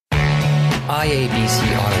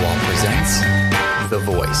IABC Ottawa presents The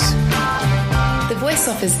Voice. The Voice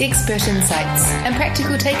offers expert insights and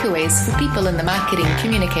practical takeaways for people in the marketing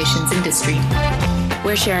communications industry.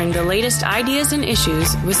 We're sharing the latest ideas and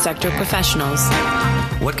issues with sector professionals.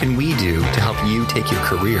 What can we do to help you take your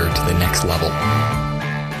career to the next level?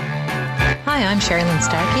 Hi, I'm Sherilyn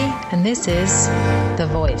Starkey, and this is The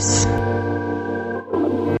Voice.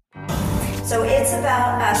 So it's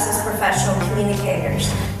about us as professional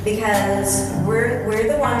communicators, because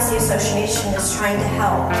we're the ones the association is trying to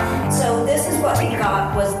help. So this is what we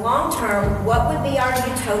thought was long-term, what would be our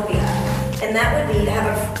utopia? And that would be to have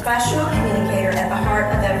a professional communicator at the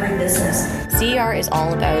heart of every business. CER is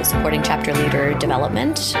all about supporting chapter leader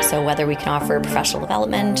development. So whether we can offer professional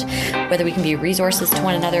development, whether we can be resources to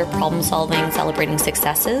one another, problem solving, celebrating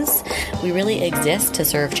successes, we really exist to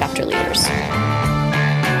serve chapter leaders.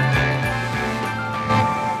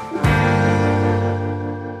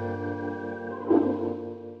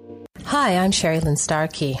 Hi, I'm Sherilyn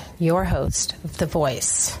Starkey, your host of The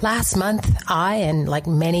Voice. Last month, I and like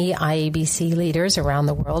many IABC leaders around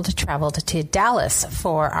the world traveled to Dallas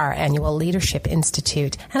for our annual Leadership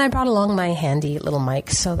Institute, and I brought along my handy little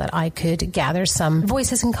mic so that I could gather some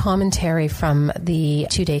voices and commentary from the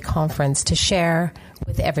two-day conference to share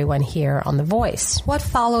with everyone here on The Voice. What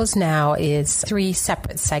follows now is three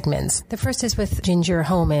separate segments. The first is with Ginger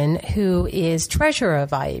Homan, who is treasurer of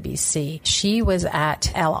IABC. She was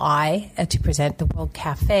at LI to present the World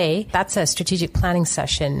Cafe. That's a strategic planning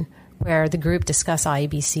session where the group discuss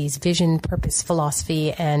IABC's vision, purpose,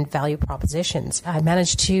 philosophy, and value propositions. I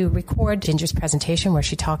managed to record Ginger's presentation where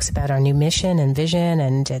she talks about our new mission and vision,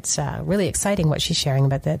 and it's really exciting what she's sharing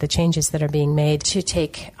about the changes that are being made to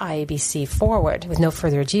take IABC forward. With no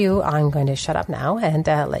further ado, I'm going to shut up now and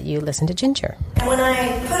let you listen to Ginger. And when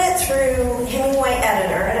I put it through Hemingway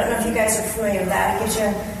Editor, I don't know if you guys are familiar with that, it gives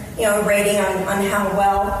you a rating on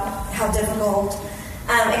how difficult.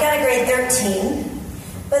 It got a grade 13.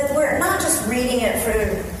 But we're not just reading it for,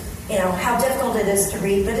 how difficult it is to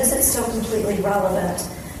read, but is it still completely relevant?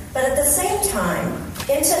 But at the same time,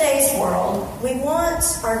 in today's world, we want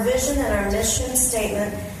our vision and our mission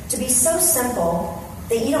statement to be so simple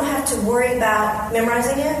that you don't have to worry about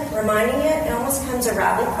memorizing it, reminding it. It almost becomes a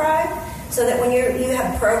rally cry, so that when you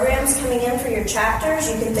have programs coming in for your chapters,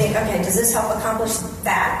 you can think, okay, does this help accomplish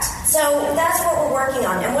that? So that's what we're working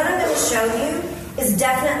on. And what I'm going to show you is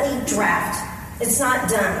definitely draft. It's not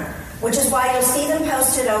done, which is why you'll see them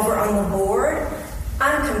posted over on the board.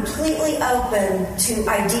 I'm completely open to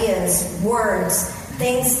ideas, words,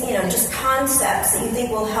 things, just concepts that you think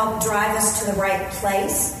will help drive us to the right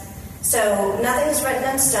place. So nothing is written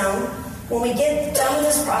in stone. When we get done with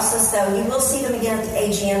this process, though, you will see them again at the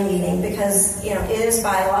AGM meeting because, it is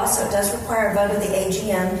bylaw, so it does require a vote of the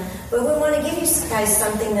AGM. But we want to give you guys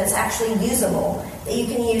something that's actually usable, that you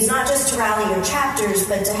can use not just to rally your chapters,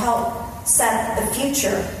 but to help set the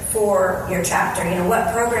future for your chapter.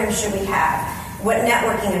 What programs should we have? What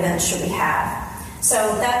networking events should we have?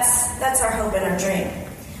 So that's our hope and our dream.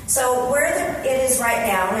 So where it is right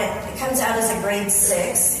now, and it comes out as a grade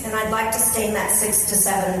 6, and I'd like to stay in that 6 to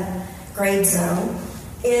 7 grade zone,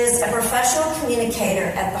 is a professional communicator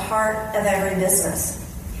at the heart of every business.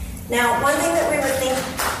 Now, one thing that we were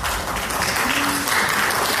thinking...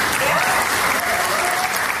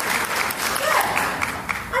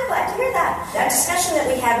 That discussion that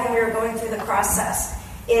we had when we were going through the process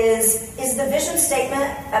is the vision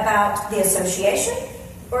statement about the association,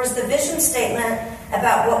 or is the vision statement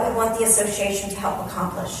about what we want the association to help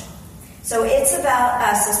accomplish? So it's about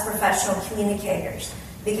us as professional communicators,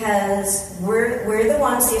 because we're the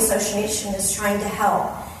ones the association is trying to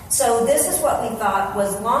help. So this is what we thought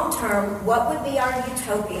was long-term, what would be our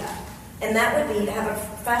utopia? And that would be to have a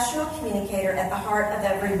professional communicator at the heart of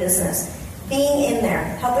every business. Being in there,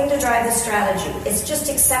 helping to drive the strategy. It's just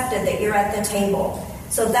accepted that you're at the table.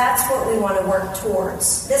 So that's what we want to work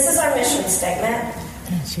towards. This is our mission statement.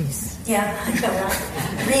 Oh, jeez. Yeah, I know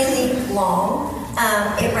that. Really long.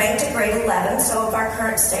 It ranked at grade 11, so of our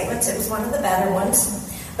current statements, it was one of the better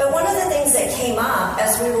ones. But one of the things that came up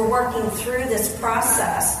as we were working through this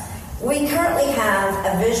process, we currently have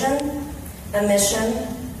a vision, a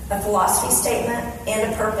mission, a philosophy statement,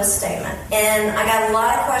 and a purpose statement. And I got a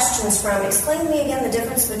lot of questions from, explain to me again the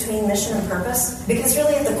difference between mission and purpose, because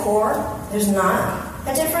really at the core, there's not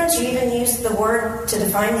a difference. You even use the word to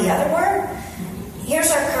define the other word.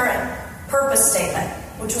 Here's our current purpose statement,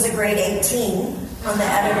 which was a grade 18 on the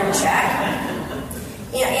editor check.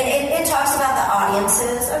 It talks about the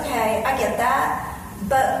audiences. Okay, I get that.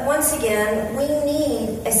 But once again, we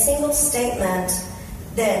need a single statement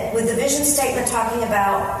that with the vision statement talking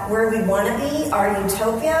about where we want to be, our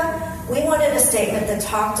utopia, we wanted a statement that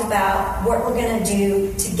talked about what we're going to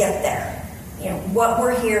do to get there. What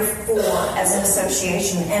we're here for as an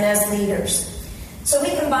association and as leaders. So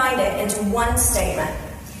we combined it into one statement.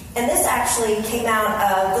 And this actually came out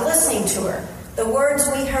of the listening tour. The words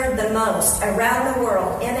we heard the most around the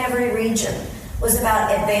world in every region was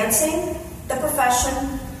about advancing the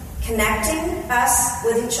profession, connecting us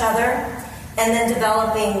with each other, and then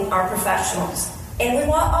developing our professionals. And we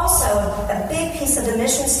want also a big piece of the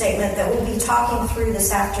mission statement that we'll be talking through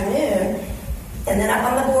this afternoon, and then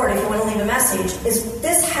up on the board if you want to leave a message, is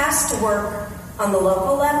this has to work on the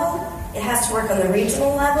local level, it has to work on the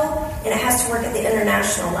regional level, and it has to work at the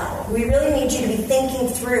international level. We really need you to be thinking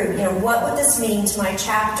through, what would this mean to my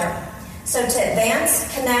chapter? So to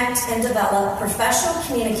advance, connect, and develop professional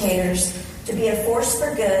communicators to be a force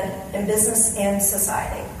for good in business and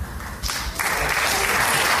society.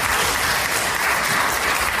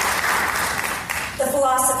 The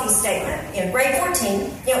philosophy statement, grade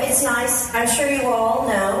 14, it's nice. I'm sure you all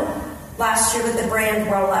know, last year with the brand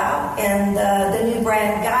rollout and the new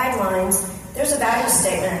brand guidelines, there's a value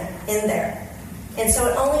statement in there. And so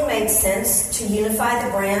it only made sense to unify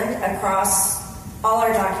the brand across all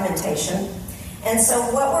our documentation. And so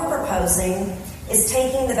what we're proposing is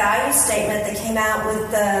taking the value statement that came out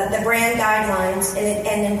with the brand guidelines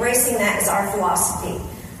and embracing that as our philosophy.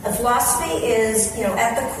 A philosophy is,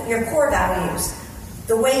 at your core values,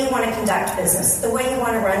 the way you want to conduct business, the way you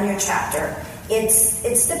want to run your chapter. It's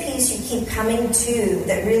the piece you keep coming to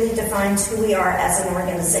that really defines who we are as an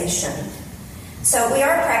organization. So we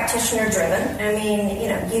are practitioner-driven. I mean,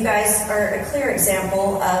 you guys are a clear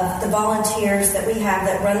example of the volunteers that we have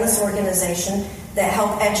that run this organization that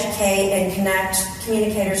help educate and connect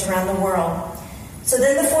communicators around the world. So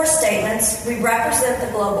then the 4 statements, we represent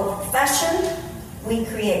the global profession, we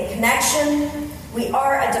create connection, we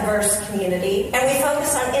are a diverse community, and we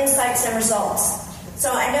focus on insights and results.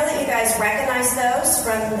 So I know that you guys recognize those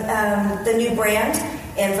from the new brand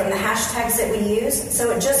and from the hashtags that we use.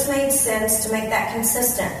 So it just made sense to make that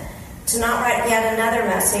consistent, to not write yet another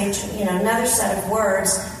message, another set of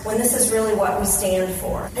words, when this is really what we stand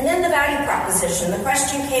for. And then the value proposition. The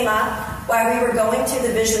question came up while we were going through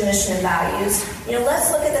the vision, mission, and values.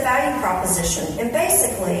 Let's look at the value proposition. And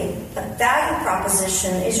basically, the value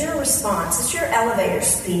proposition is your response. It's your elevator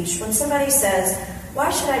speech when somebody says, why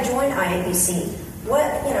should I join IABC?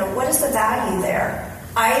 What is the value there?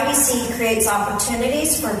 IABC creates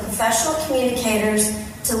opportunities for professional communicators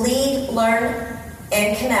to lead, learn,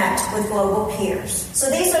 and connect with global peers. So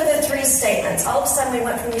these are the 3 statements. All of a sudden we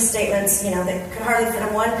went from these statements, that could hardly fit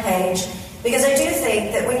on one page, because I do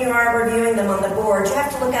think that when you are reviewing them on the board, you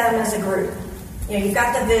have to look at them as a group. You've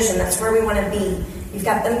got the vision, that's where we want to be. You've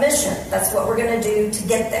got the mission, that's what we're going to do to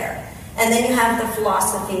get there. And then you have the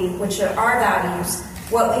philosophy, which are our values,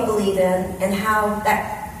 what we believe in, and how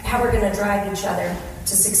we're going to drive each other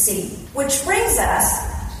to succeed. Which brings us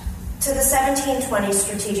to the 1720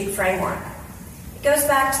 strategic framework. It goes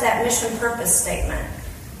back to that mission purpose statement.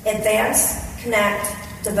 Advance, connect,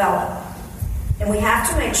 develop. And we have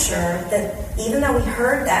to make sure that even though we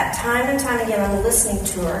heard that time and time again on the listening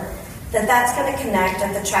tour, that's going to connect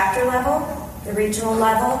at the chapter level, the regional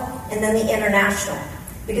level, and then the international.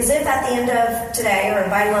 Because if at the end of today or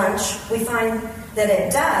by lunch we find that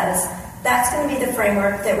it does, that's going to be the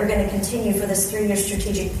framework that we're going to continue for this 3-year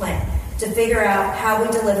strategic plan to figure out how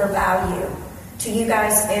we deliver value to you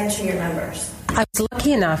guys and to your members. I was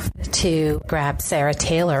lucky enough to grab Sarah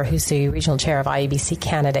Taylor, who's the regional chair of IABC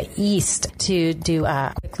Canada East, to do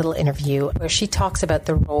a quick little interview where she talks about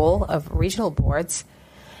the role of regional boards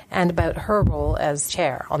and about her role as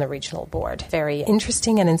chair on the regional board. Very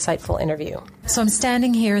interesting and insightful interview. So I'm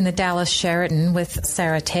standing here in the Dallas Sheraton with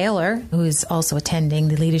Sarah Taylor, who's also attending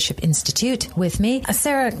the Leadership Institute with me.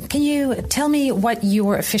 Sarah, can you tell me what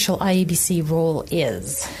your official IABC role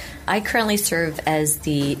is? I currently serve as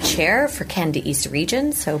the chair for Canada East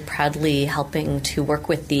Region, so proudly helping to work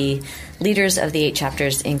with the leaders of the 8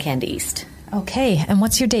 chapters in Canada East. Okay, and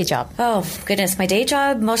what's your day job? Oh, goodness. My day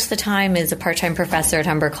job most of the time is a part-time professor at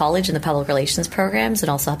Humber College in the public relations programs and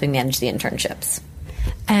also helping manage the internships.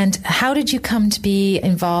 And how did you come to be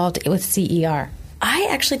involved with CER? I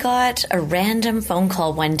actually got a random phone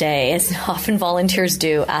call one day, as often volunteers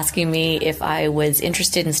do, asking me if I was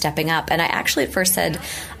interested in stepping up. And I actually at first said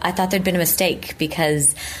I thought there'd been a mistake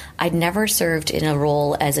because I'd never served in a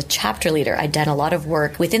role as a chapter leader. I'd done a lot of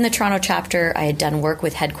work within the Toronto chapter. I had done work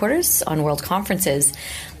with headquarters on world conferences,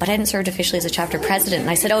 but I hadn't served officially as a chapter president. And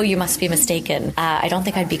I said, oh, you must be mistaken. I don't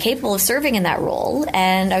think I'd be capable of serving in that role.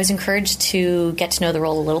 And I was encouraged to get to know the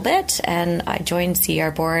role a little bit. And I joined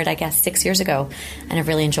CER board, I guess, 6 years ago. And I've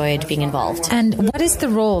really enjoyed being involved. And what is the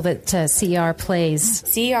role that CER plays?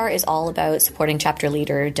 CER is all about supporting chapter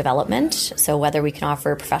leader development. So whether we can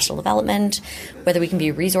offer professional development, whether we can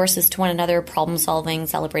be resources to one another, problem solving,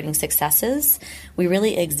 celebrating successes, we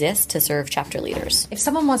really exist to serve chapter leaders. If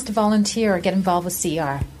someone wants to volunteer or get involved with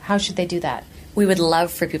CER, how should they do that? We would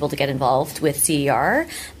love for people to get involved with CER.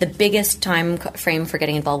 The biggest time frame for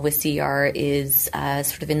getting involved with CER is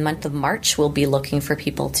sort of in the month of March. We'll be looking for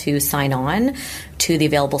people to sign on to the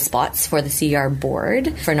available spots for the CER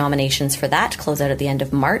board for nominations for that, close out at the end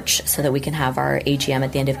of March so that we can have our AGM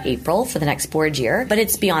at the end of April for the next board year. But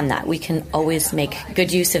it's beyond that. We can always make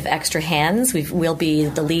good use of extra hands. We'll be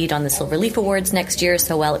the lead on the Silver Leaf Awards next year,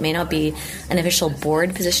 so while it may not be an official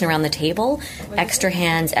board position around the table, extra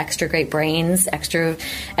hands, extra great brains, extra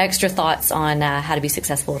thoughts on how to be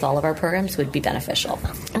successful with all of our programs would be beneficial.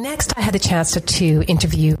 Next, I had the chance to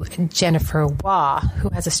interview Jennifer Waugh, who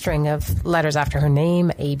has a string of letters after her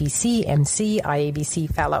name, ABC, MC,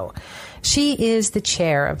 IABC Fellow. She is the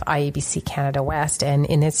chair of IABC Canada West, and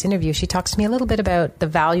in this interview, she talks to me a little bit about the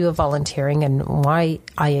value of volunteering and why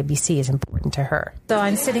IABC is important to her. So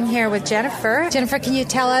I'm sitting here with Jennifer. Jennifer, can you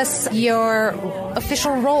tell us your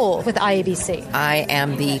official role with IABC? I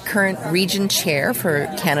am the current region chair for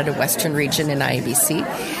Canada Western Region in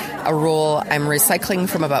IABC, a role I'm recycling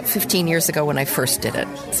from about 15 years ago when I first did it.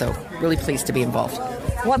 So really pleased to be involved.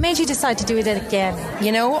 What made you decide to do it again?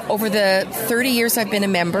 You know, over the 30 years I've been a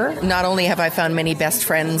member, not only have I found many best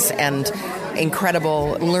friends and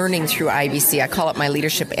incredible learning through IABC, I call it my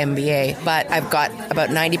leadership MBA, but I've got about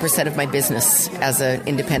 90% of my business as an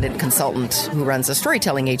independent consultant who runs a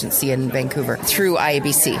storytelling agency in Vancouver through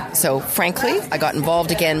IABC. So frankly, I got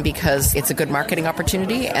involved again because it's a good marketing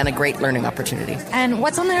opportunity and a great learning opportunity. And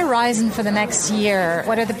what's on the horizon for the next year?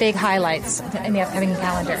 What are the big highlights in the upcoming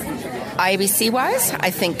calendar? IABC-wise,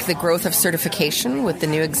 I think the growth of certification with the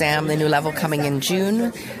new exam, the new level coming in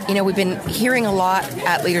June. You know, we've been hearing a lot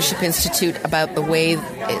at Leadership Institute about the way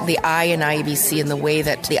the I in IABC and the way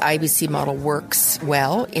that the IABC model works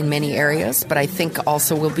well in many areas, but I think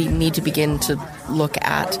also we'll need to begin to look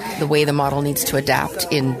at the way the model needs to adapt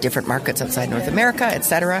in different markets outside North America,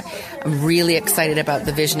 etc. I'm really excited about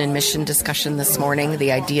the vision and mission discussion this morning,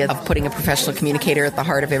 the idea of putting a professional communicator at the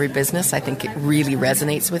heart of every business. I think it really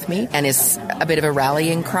resonates with me and is a bit of a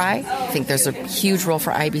rallying cry. I think there's a huge role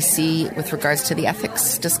for IABC with regards to the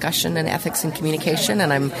ethics discussion and ethics in communication,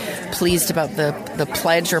 and I'm pleased about the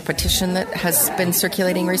pledge or petition that has been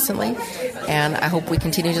circulating recently, and I hope we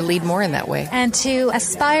continue to lead more in that way. And to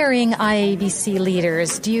aspiring IABC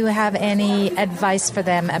leaders, do you have any advice for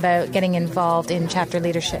them about getting involved in chapter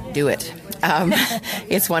leadership? Do it.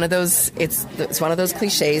 It's one of those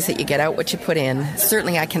cliches that you get out what you put in.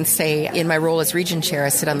 Certainly I can say in my role as region chair, I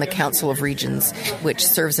sit on the Council of Regions, which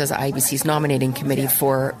serves as IABC's nominating committee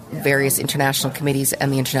for various international committees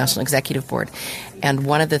and the International Executive Board. And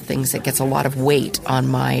one of the things that gets a lot of weight on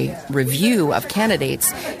my review of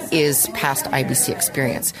candidates is past IABC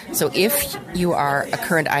experience. So if you are a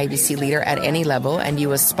current IABC leader at any level and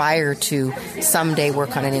you aspire to someday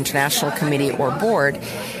work on an international committee or board,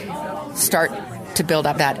 start to build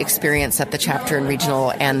up that experience at the chapter and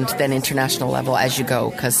regional and then international level as you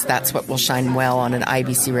go, because that's what will shine well on an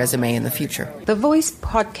IABC resume in the future. The Voice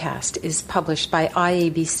podcast is published by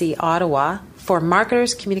IABC Ottawa for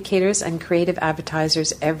marketers, communicators, and creative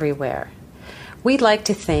advertisers everywhere. We'd like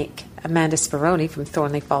to thank Amanda Speroni from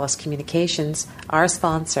Thornley Fallis Communications, our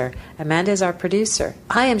sponsor. Amanda is our producer.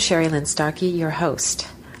 I am Sherry Lynn Starkey, your host.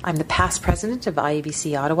 I'm the past president of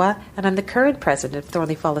IABC Ottawa, and I'm the current president of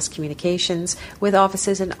Thornley Fallis Communications with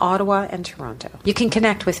offices in Ottawa and Toronto. You can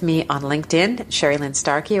connect with me on LinkedIn, Sherry Lynn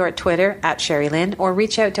Starkey, or at Twitter, at Sherry Lynn, or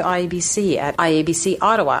reach out to IABC at IABC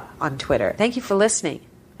Ottawa on Twitter. Thank you for listening,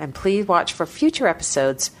 and please watch for future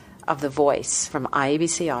episodes of The Voice from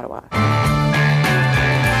IABC Ottawa.